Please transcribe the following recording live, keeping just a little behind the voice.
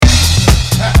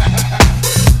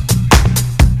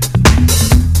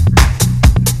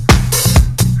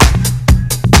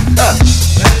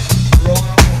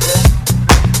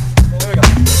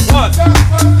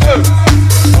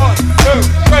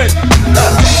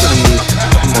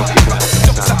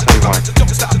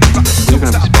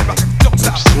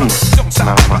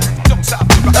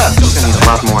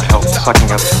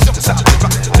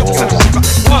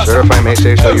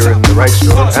right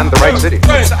store, and the right city.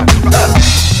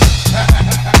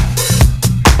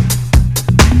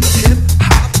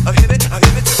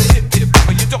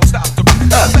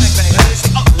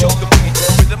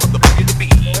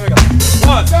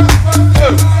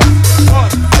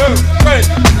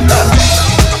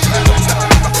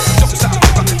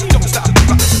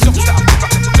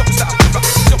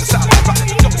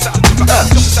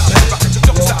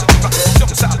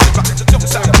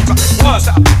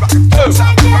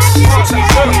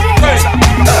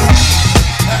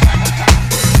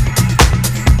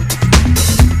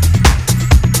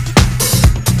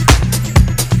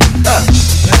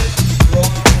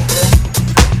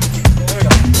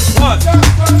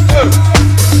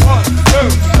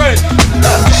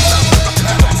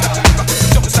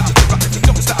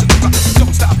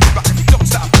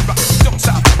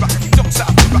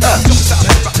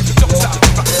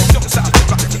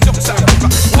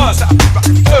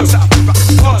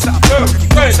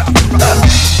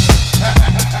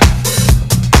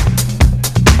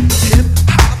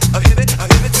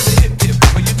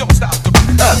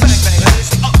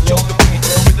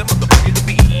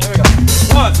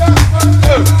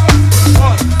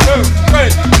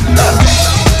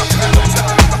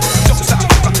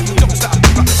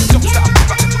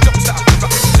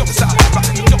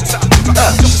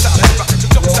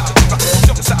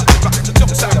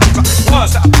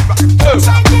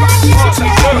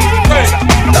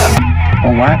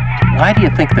 Why do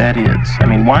you think that is? I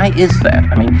mean, why is that?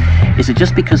 I mean, is it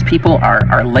just because people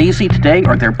are lazy today,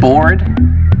 or they're bored?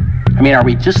 I mean, are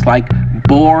we just like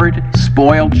bored,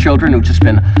 spoiled children who've just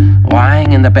been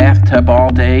lying in the bathtub all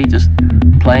day, just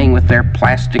playing with their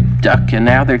plastic duck, and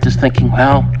now they're just thinking,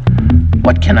 well,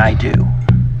 what can I do?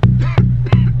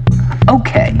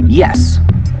 Okay, yes,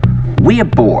 we're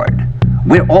bored.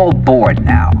 We're all bored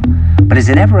now. But has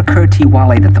it ever occurred to you,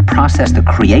 Wally, that the process that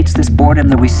creates this boredom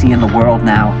that we see in the world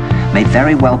now may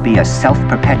very well be a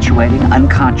self-perpetuating,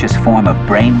 unconscious form of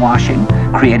brainwashing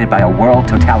created by a world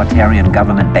totalitarian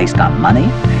government based on money,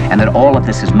 and that all of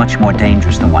this is much more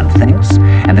dangerous than one thinks,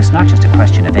 and it's not just a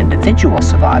question of individual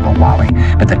survival, Wally,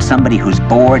 but that somebody who's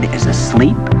bored is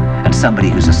asleep, and somebody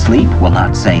who's asleep will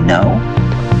not say no?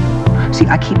 See,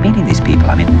 I keep meeting these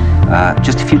people. I mean,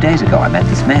 just a few days ago, I met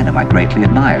this man whom I greatly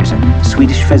admire. He's a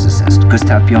Swedish physicist,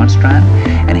 Gustav Bjornstrand,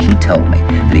 and he told me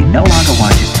that he no longer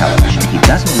watches television, he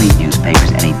doesn't read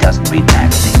newspapers, and he doesn't read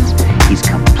magazines. He's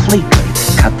completely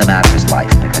cut them out of his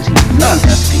life because he really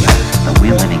does feel that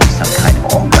we're living in some kind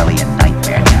of Orwellian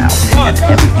nightmare now, and that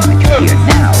everything that you hear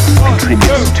now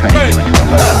contributes to turning you into a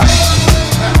robot.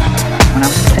 When I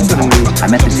was in Finland, I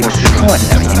met this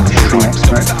extraordinary English tree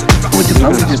expert who had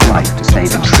devoted his life to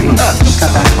saving trees. He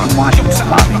got back from Washington,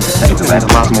 lobbying to save the redwoods.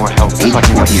 A lot more help.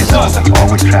 84 years old, he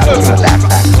always travels with a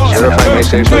backpack. Sir, if I may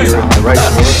say so, you're in the right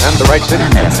store and the right city.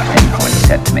 I met him in Finland. He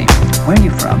said to me, "Where are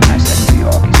you from?" And I said, "New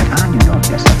York." He said, "New York,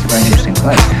 yes, that's a very interesting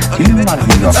place. Do you know a lot of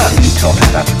New Yorkers who talking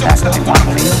about the fact that they want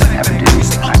to leave but never do?"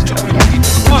 I said, "Oh, yes." He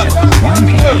said, "Why can't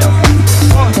you help me?"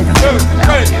 They don't live in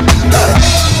out here. He said,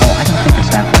 "Oh, I don't think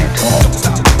it's that way at all."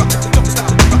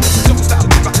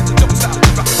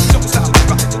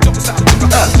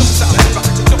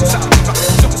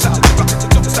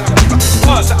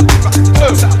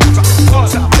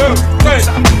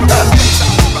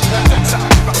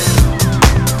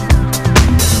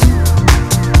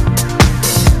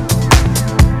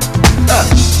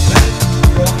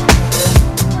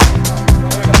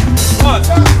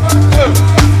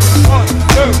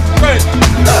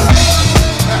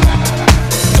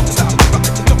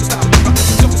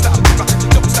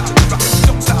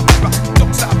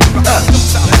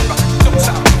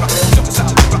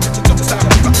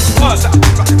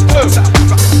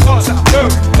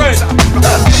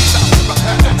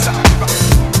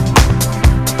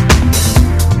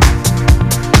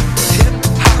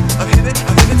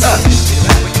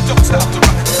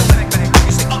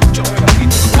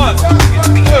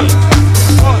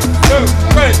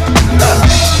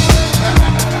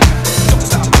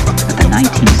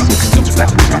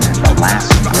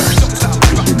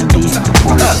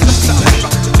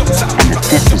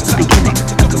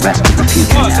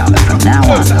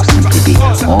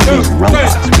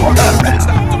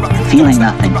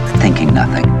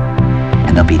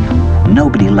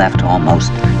 Nobody left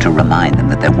almost to remind them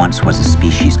that there once was a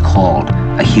species called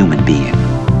a human being,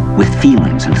 with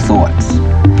feelings and thoughts,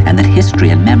 and that history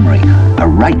and memory are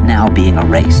right now being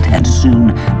erased, and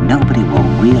soon nobody will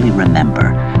really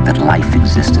remember that life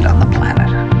existed on the